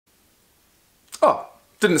Oh,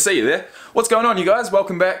 didn't see you there. What's going on, you guys?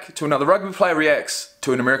 Welcome back to another Rugby Player Reacts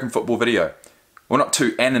to an American football video. Well, not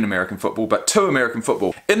to an American football, but to American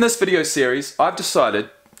football. In this video series, I've decided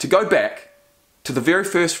to go back to the very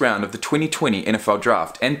first round of the 2020 NFL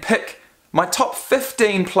Draft and pick my top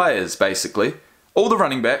 15 players, basically. All the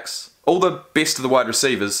running backs, all the best of the wide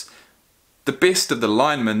receivers, the best of the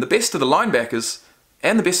linemen, the best of the linebackers,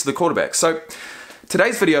 and the best of the quarterbacks. So,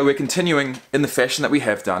 today's video we're continuing in the fashion that we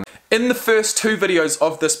have done. In the first two videos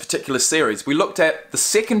of this particular series, we looked at the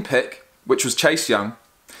second pick, which was Chase Young,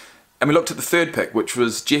 and we looked at the third pick, which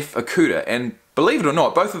was Jeff Okudah. And believe it or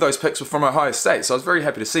not, both of those picks were from Ohio State, so I was very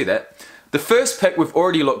happy to see that. The first pick we've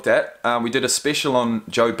already looked at. We did a special on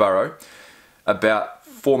Joe Burrow about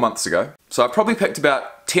 4 months ago. So I probably picked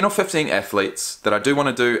about 10 or 15 athletes that I do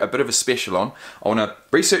want to do a bit of a special on. I want to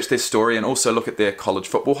research their story and also look at their college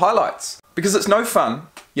football highlights. Because it's no fun,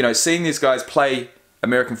 you know, seeing these guys play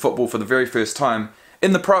American football for the very first time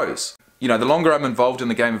in the pros. You know, the longer I'm involved in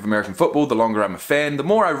the game of American football, the longer I'm a fan, the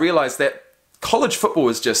more I realise that college football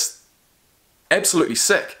is just absolutely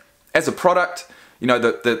sick. As a product, you know,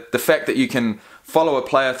 the fact that you can follow a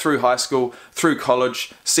player through high school, through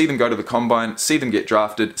college, see them go to the combine, see them get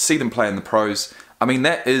drafted, see them play in the pros. I mean,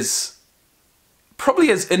 that is probably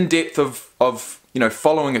as in-depth of you know,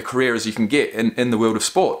 following a career as you can get in the world of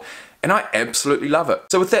sport. And I absolutely love it.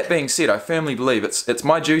 So with that being said, I firmly believe it's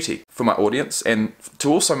my duty for my audience and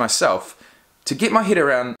to also myself to get my head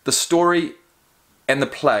around the story and the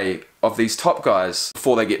play of these top guys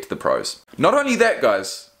before they get to the pros. Not only that,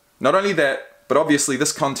 guys, not only that, but obviously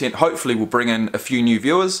this content hopefully will bring in a few new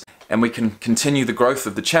viewers and we can continue the growth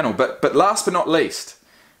of the channel. But last but not least,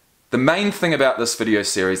 the main thing about this video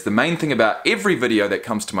series, the main thing about every video that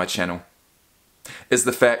comes to my channel is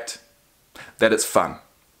the fact that it's fun.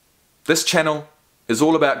 This channel is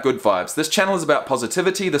all about good vibes. This channel is about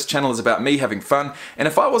positivity. This channel is about me having fun. And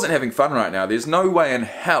if I wasn't having fun right now, there's no way in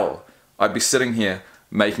hell I'd be sitting here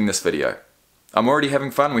making this video. I'm already having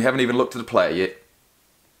fun. We haven't even looked at a player yet.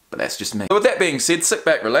 But that's just me. So with that being said, sit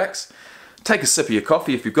back, relax. Take a sip of your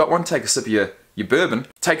coffee if you've got one. Take a sip of your bourbon.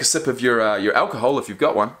 Take a sip of your alcohol if you've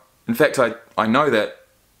got one. In fact, I know that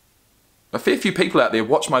a fair few people out there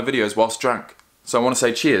watch my videos whilst drunk. So I want to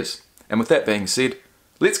say cheers. And with that being said,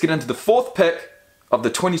 let's get into the fourth pick of the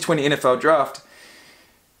 2020 NFL Draft,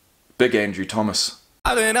 Big Andrew Thomas.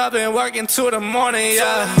 I've been working till the morning,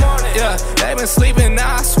 yeah. They been sleeping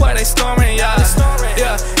now, I swear they storming, yeah.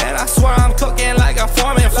 And I swear I'm cooking like a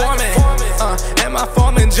foreman. And my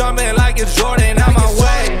foreman jumping like it's Jordan on my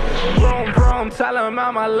way. Vroom, vroom, tell him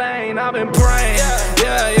I'm my lane, I've been praying.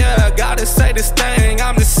 Yeah, gotta say this thing,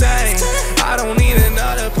 I'm the same. I don't need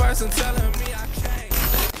another person telling me I can't.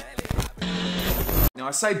 Now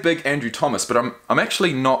I say Big Andrew Thomas, but I'm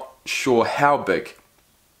actually not sure how big.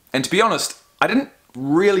 And to be honest, I didn't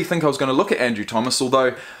really think I was going to look at Andrew Thomas,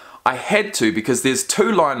 although I had to because there's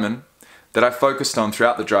two linemen that I focused on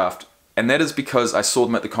throughout the draft, and that is because I saw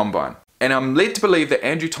them at the combine. And I'm led to believe that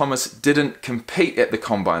Andrew Thomas didn't compete at the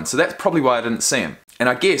combine, so that's probably why I didn't see him. And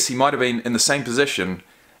I guess he might have been in the same position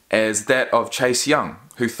as that of Chase Young,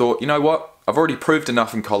 who thought, you know what, I've already proved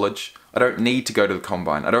enough in college, I don't need to go to the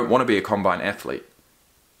combine, I don't want to be a combine athlete.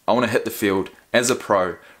 I want to hit the field as a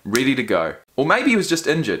pro, ready to go. Or maybe he was just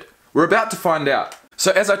injured. We're about to find out.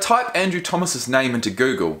 So as I type Andrew Thomas's name into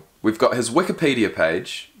Google, we've got his Wikipedia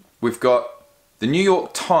page, we've got the New York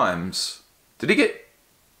Times. Did he get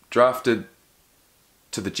drafted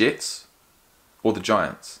to the Jets or the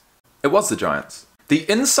Giants? It was the Giants. The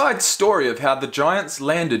inside story of how the Giants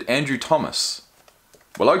landed Andrew Thomas.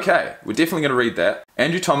 Well, okay, we're definitely going to read that.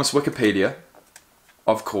 Andrew Thomas Wikipedia,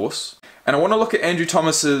 of course. And I want to look at Andrew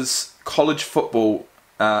Thomas's college football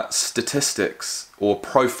statistics or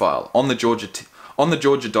profile on the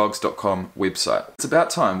GeorgiaDogs.com website. It's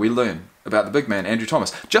about time we learn about the big man, Andrew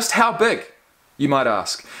Thomas. Just how big, you might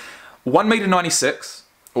ask. 1.96 m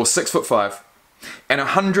or 6'5", and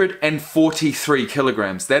 143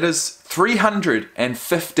 kilograms. That is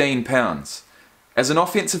 315 pounds. As an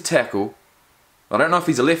offensive tackle, I don't know if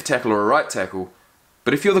he's a left tackle or a right tackle,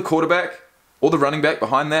 but if you're the quarterback or the running back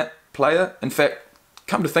behind that player, in fact,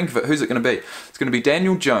 come to think of it, who's it going to be? It's going to be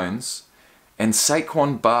Daniel Jones and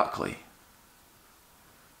Saquon Barkley.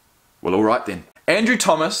 Well, alright then. Andrew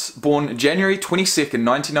Thomas, born January 22nd,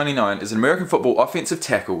 1999, is an American football offensive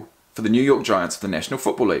tackle for the New York Giants of the National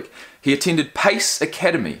Football League. He attended Pace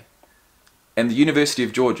Academy and the University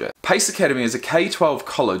of Georgia. Pace Academy is a K-12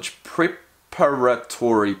 college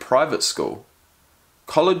preparatory private school.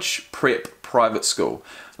 College prep private school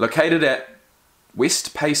located at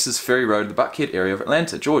West Paces Ferry Road, the Buckhead area of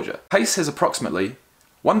Atlanta, Georgia. Pace has approximately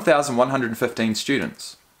 1,115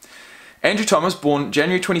 students. Andrew Thomas, born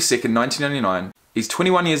January 22nd, 1999. He's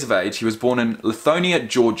 21 years of age. He was born in Lithonia,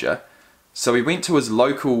 Georgia. So he went to his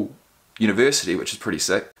local university, which is pretty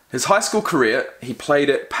sick. His high school career, he played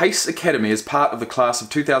at Pace Academy as part of the class of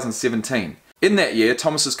 2017. In that year,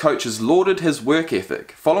 Thomas's coaches lauded his work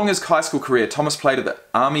ethic. Following his high school career, Thomas played at the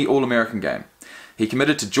Army All-American game. He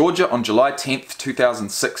committed to Georgia on July 10th,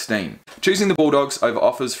 2016, choosing the Bulldogs over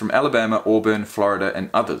offers from Alabama, Auburn, Florida,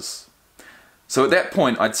 and others. So at that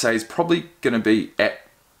point, I'd say he's probably going to be at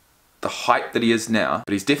the height that he is now,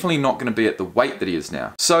 but he's definitely not going to be at the weight that he is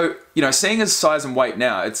now. So, you know, seeing his size and weight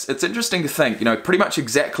now, it's interesting to think, you know, pretty much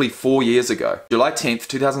exactly 4 years ago, July 10th,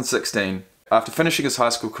 2016, after finishing his high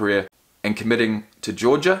school career and committing to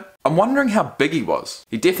Georgia, I'm wondering how big he was.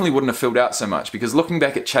 He definitely wouldn't have filled out so much, because looking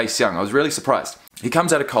back at Chase Young, I was really surprised. He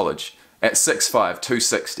comes out of college at 6'5",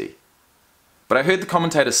 260. But I heard the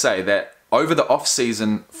commentator say that over the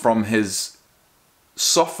off-season from his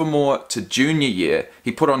sophomore to junior year,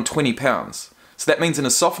 he put on 20 pounds. So that means in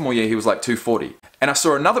his sophomore year, he was like 240. And I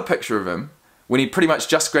saw another picture of him when he pretty much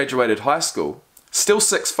just graduated high school, still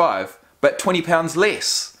 6'5", but 20 pounds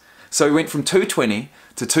less. So he went from 220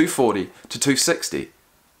 to 240 to 260.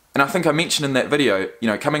 And I think I mentioned in that video, you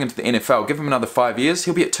know, coming into the NFL, give him another 5 years,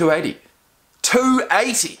 he'll be at 280.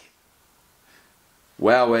 280!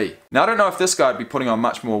 Wowee. Now I don't know if this guy would be putting on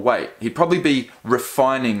much more weight. He'd probably be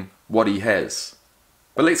refining what he has.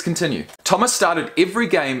 But let's continue. Thomas started every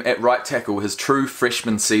game at right tackle his true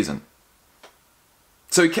freshman season.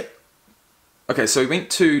 So he went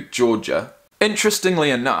to Georgia. Interestingly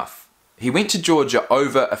enough, he went to Georgia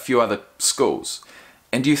over a few other schools.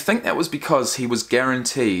 And do you think that was because he was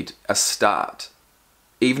guaranteed a start,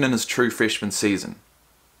 even in his true freshman season?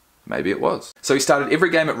 Maybe it was. So he started every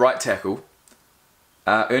game at right tackle,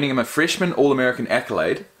 earning him a freshman All-American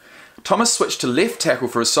accolade. Thomas switched to left tackle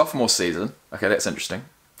for his sophomore season. Okay, that's interesting.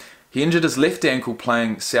 He injured his left ankle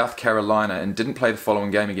playing South Carolina and didn't play the following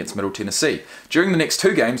game against Middle Tennessee. During the next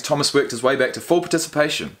 2 games, Thomas worked his way back to full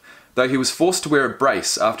participation, though he was forced to wear a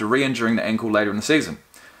brace after re-injuring the ankle later in the season.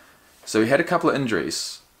 So he had a couple of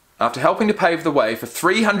injuries. After helping to pave the way for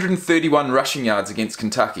 331 rushing yards against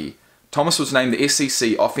Kentucky, Thomas was named the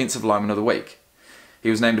SEC Offensive Lineman of the Week. He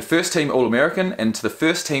was named a first-team All-American and to the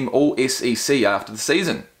first-team All-SEC after the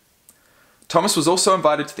season. Thomas was also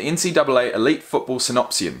invited to the NCAA Elite Football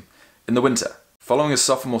Synopsium in the winter. Following his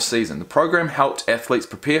sophomore season, the program helped athletes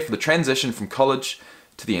prepare for the transition from college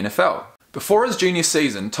to the NFL. Before his junior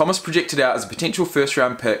season, Thomas projected out as a potential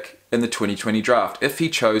first-round pick in the 2020 draft if he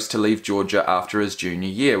chose to leave Georgia after his junior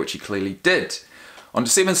year, which he clearly did. On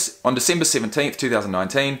December 17th,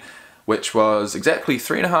 2019, which was exactly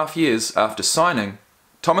 3.5 years after signing,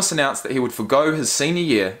 Thomas announced that he would forgo his senior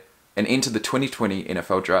year and enter the 2020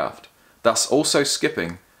 NFL Draft, thus also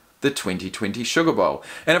skipping the 2020 Sugar Bowl.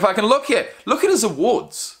 And if I can look here, look at his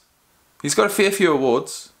awards. He's got a fair few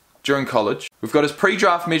awards during college. We've got his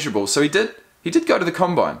pre-draft measurables. So he did go to the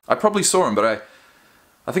combine. I probably saw him, but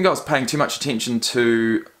I think I was paying too much attention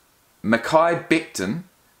to Mekhi Becton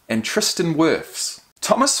and Tristan Wirfs.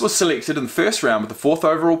 Thomas was selected in the first round with the 4th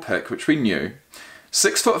overall pick, which we knew.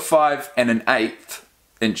 6'5" and 1/8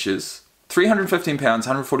 inches, 315 pounds,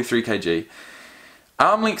 143 kg.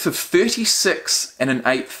 Arm length of 36 and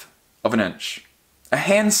 1/8 of an inch. A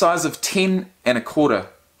hand size of 10 and 1/4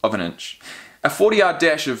 of an inch. A 40-yard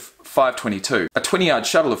dash of 522. A 20-yard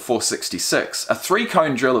shuttle of 466. A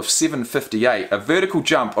 3-cone drill of 758. A vertical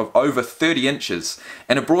jump of over 30 inches.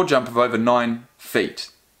 And a broad jump of over 9 feet.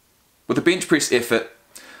 With a bench press effort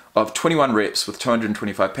of 21 reps with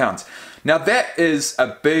 225 pounds. Now that is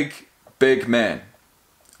a big, big man.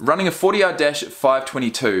 Running a 40-yard dash at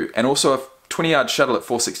 522 and also a 20-yard shuttle at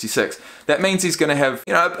 466. That means he's going to have,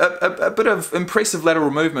 you know, a bit of impressive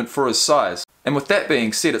lateral movement for his size. And with that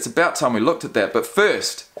being said, it's about time we looked at that. But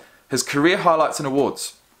first, his career highlights and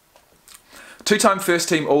awards. 2-time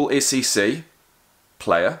first-team All-SEC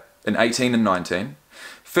player in 18 and 19.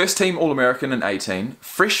 First-team All-American in 18.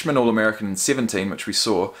 Freshman All-American in 17, which we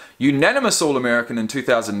saw. Unanimous All-American in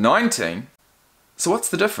 2019. So what's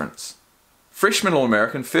the difference? Freshman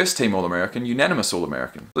All-American, First-Team All-American, Unanimous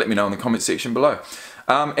All-American. Let me know in the comment section below.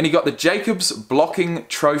 And he got the Jacobs Blocking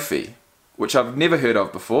Trophy, which I've never heard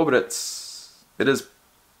of before, but it is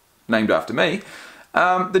named after me.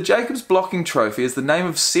 The Jacobs Blocking Trophy is the name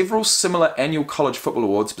of several similar annual college football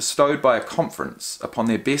awards bestowed by a conference upon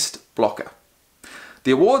their best blocker.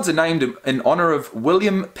 The awards are named in honor of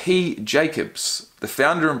William P. Jacobs, the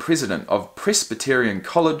founder and president of Presbyterian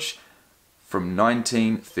College from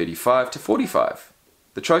 1935 to 45.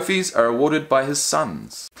 The trophies are awarded by his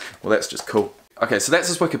sons. Well, that's just cool. Okay, so that's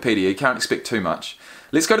his Wikipedia. You can't expect too much.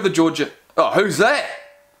 Let's go to the Georgia... Oh, who's that?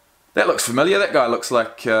 That looks familiar. That guy looks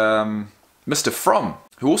like Mr. Fromm,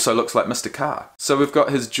 who also looks like Mr. Carr. So we've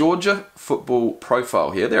got his Georgia football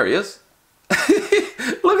profile here. There he is.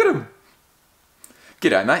 Look at him.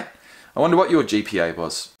 G'day, mate. I wonder what your GPA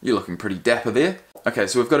was. You're looking pretty dapper there. Okay,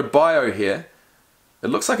 so we've got a bio here. It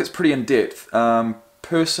looks like it's pretty in-depth.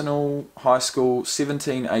 Personal, high school,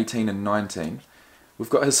 17, 18 and 19. We've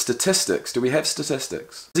got his statistics. Do we have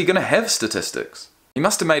statistics? Is he going to have statistics? He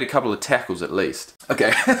must have made a couple of tackles at least.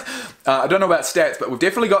 Okay, I don't know about stats, but we've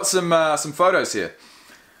definitely got some photos here.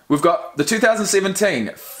 We've got the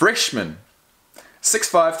 2017 freshman,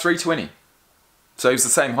 6'5", 320. So he's the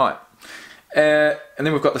same height. And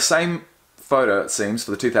then we've got the same photo, it seems,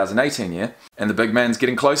 for the 2018 year. And the big man's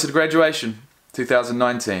getting closer to graduation,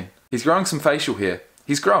 2019. He's growing some facial hair.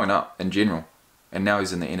 He's growing up in general. And now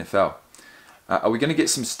he's in the NFL. Are we going to get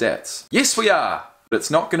some stats? Yes, we are! But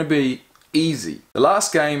it's not going to be easy. The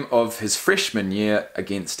last game of his freshman year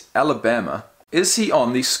against Alabama, is he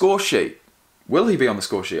on the score sheet? Will he be on the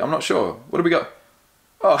score sheet? I'm not sure. What do we got?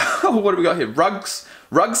 Oh, what do we got here? Ruggs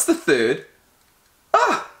the third.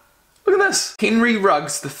 Ah! Look at this. Henry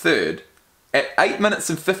Ruggs III, at 8 minutes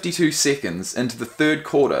and 52 seconds into the third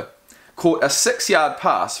quarter, caught a 6-yard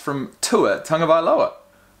pass from Tua Tagovailoa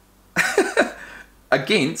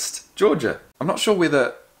against Georgia. I'm not sure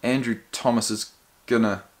whether Andrew Thomas is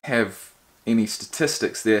gonna have any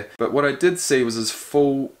statistics there, but what I did see was his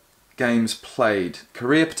full games played,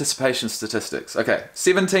 career participation statistics. Okay,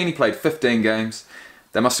 17 he played 15 games.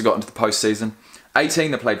 They must have got into the postseason.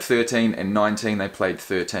 18 they played 13 and 19 they played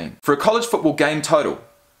 13. For a college football game total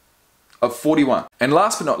of 41. And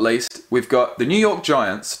last but not least, we've got the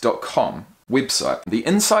NewYorkGiants.com website. The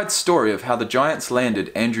inside story of how the Giants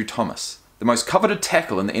landed Andrew Thomas, the most coveted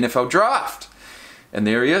tackle in the NFL draft. And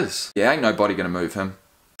there he is. Yeah, ain't nobody gonna move him.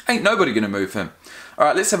 Ain't nobody gonna move him.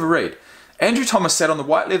 Alright, let's have a read. Andrew Thomas sat on the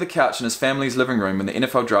white leather couch in his family's living room when the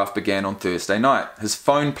NFL draft began on Thursday night. His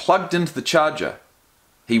phone plugged into the charger.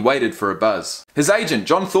 He waited for a buzz. His agent,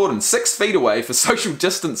 John Thornton, 6 feet away for social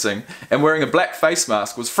distancing and wearing a black face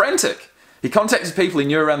mask, was frantic. He contacted people he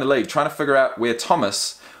knew around the league trying to figure out where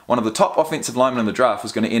Thomas, one of the top offensive linemen in the draft,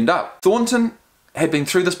 was going to end up. Thornton had been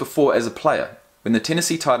through this before as a player when the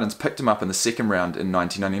Tennessee Titans picked him up in the second round in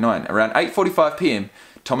 1999. Around 8:45 p.m,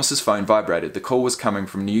 Thomas's phone vibrated. The call was coming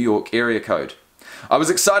from New York area code. I was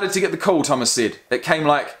excited to get the call, Thomas said. It came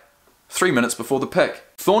like 3 minutes before the pick.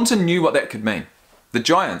 Thornton knew what that could mean. The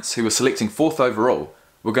Giants, who were selecting 4th overall,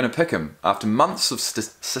 were going to pick him after months of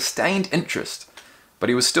sustained interest, but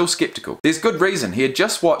he was still skeptical. There's good reason. He had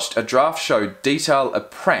just watched a draft show detail a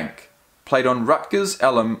prank played on Rutgers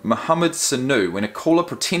alum Mohamed Sanu when a caller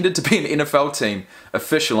pretended to be an NFL team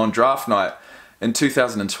official on draft night in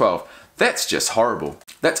 2012. That's just horrible.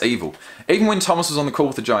 That's evil. Even when Thomas was on the call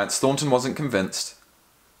with the Giants, Thornton wasn't convinced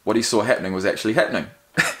what he saw happening was actually happening.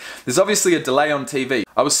 There's obviously a delay on TV.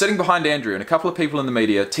 I was sitting behind Andrew and a couple of people in the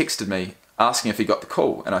media texted me asking if he got the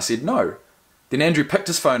call, and I said no. Then Andrew picked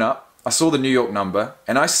his phone up, I saw the New York number,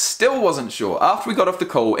 and I still wasn't sure. After we got off the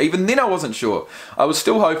call, even then I wasn't sure. I was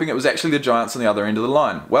still hoping it was actually the Giants on the other end of the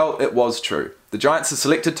line. Well, it was true. The Giants have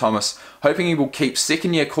selected Thomas, hoping he will keep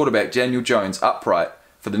second-year quarterback Daniel Jones upright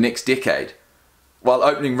for the next decade, while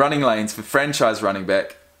opening running lanes for franchise running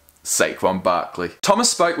back Saquon Barkley.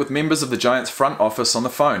 Thomas spoke with members of the Giants front office on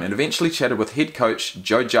the phone and eventually chatted with head coach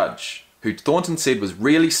Joe Judge, who Thornton said was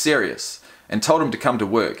really serious and told him to come to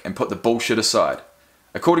work and put the bullshit aside.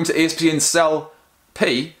 According to ESPN's Sal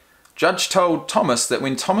P, Judge told Thomas that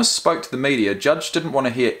when Thomas spoke to the media, Judge didn't want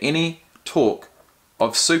to hear any talk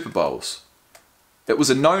of Super Bowls. It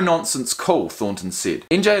was a no-nonsense call, Thornton said.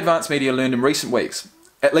 NJ Advanced Media learned in recent weeks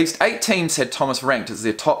at least 8 teams had Thomas ranked as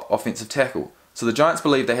their top offensive tackle, so the Giants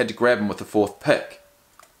believed they had to grab him with the 4th pick.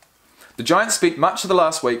 The Giants spent much of the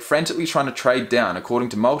last week frantically trying to trade down, according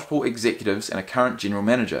to multiple executives and a current general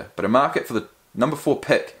manager, but a market for the number 4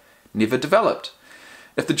 pick never developed.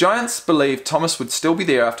 If the Giants believed Thomas would still be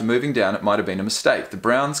there after moving down, it might have been a mistake. The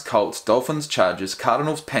Browns, Colts, Dolphins, Chargers,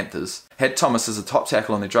 Cardinals, Panthers had Thomas as a top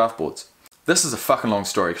tackle on their draft boards. This is a fucking long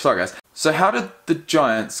story, sorry guys. So how did the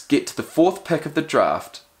Giants get to the 4th pick of the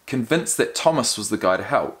draft, convinced that Thomas was the guy to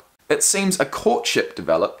help? It seems a courtship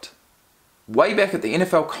developed way back at the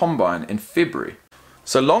NFL Combine in February.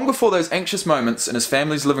 So long before those anxious moments in his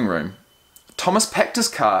family's living room, Thomas packed his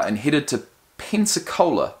car and headed to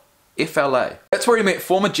Pensacola, FLA. That's where he met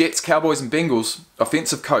former Jets, Cowboys and Bengals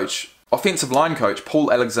offensive line coach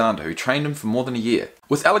Paul Alexander, who trained him for more than a year.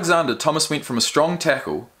 With Alexander, Thomas went from a strong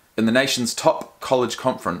tackle in the nation's top college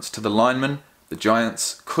conference to the lineman the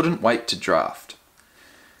Giants couldn't wait to draft.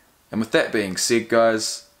 And with that being said,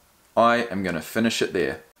 guys, I am going to finish it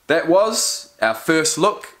there. That was our first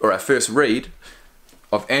look, or our first read,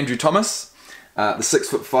 of Andrew Thomas, the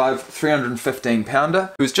 6'5", 315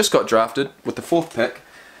 pounder, who's just got drafted with the 4th pick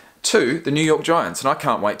to the New York Giants, and I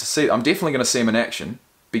can't wait to see it. I'm definitely going to see him in action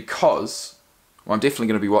because, well, I'm definitely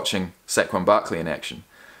going to be watching Saquon Barkley in action.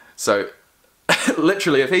 So,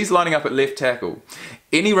 literally, if he's lining up at left tackle,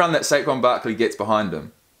 any run that Saquon Barkley gets behind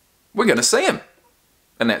him, we're going to see him.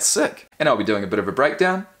 And that's sick. And I'll be doing a bit of a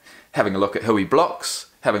breakdown, having a look at who he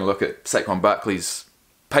blocks, having a look at Saquon Barkley's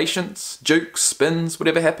patience, jukes, spins,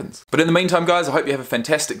 whatever happens. But in the meantime, guys, I hope you have a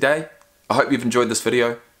fantastic day. I hope you've enjoyed this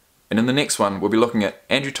video. And in the next one, we'll be looking at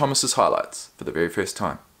Andrew Thomas's highlights for the very first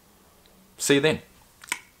time. See you then.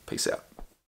 Peace out.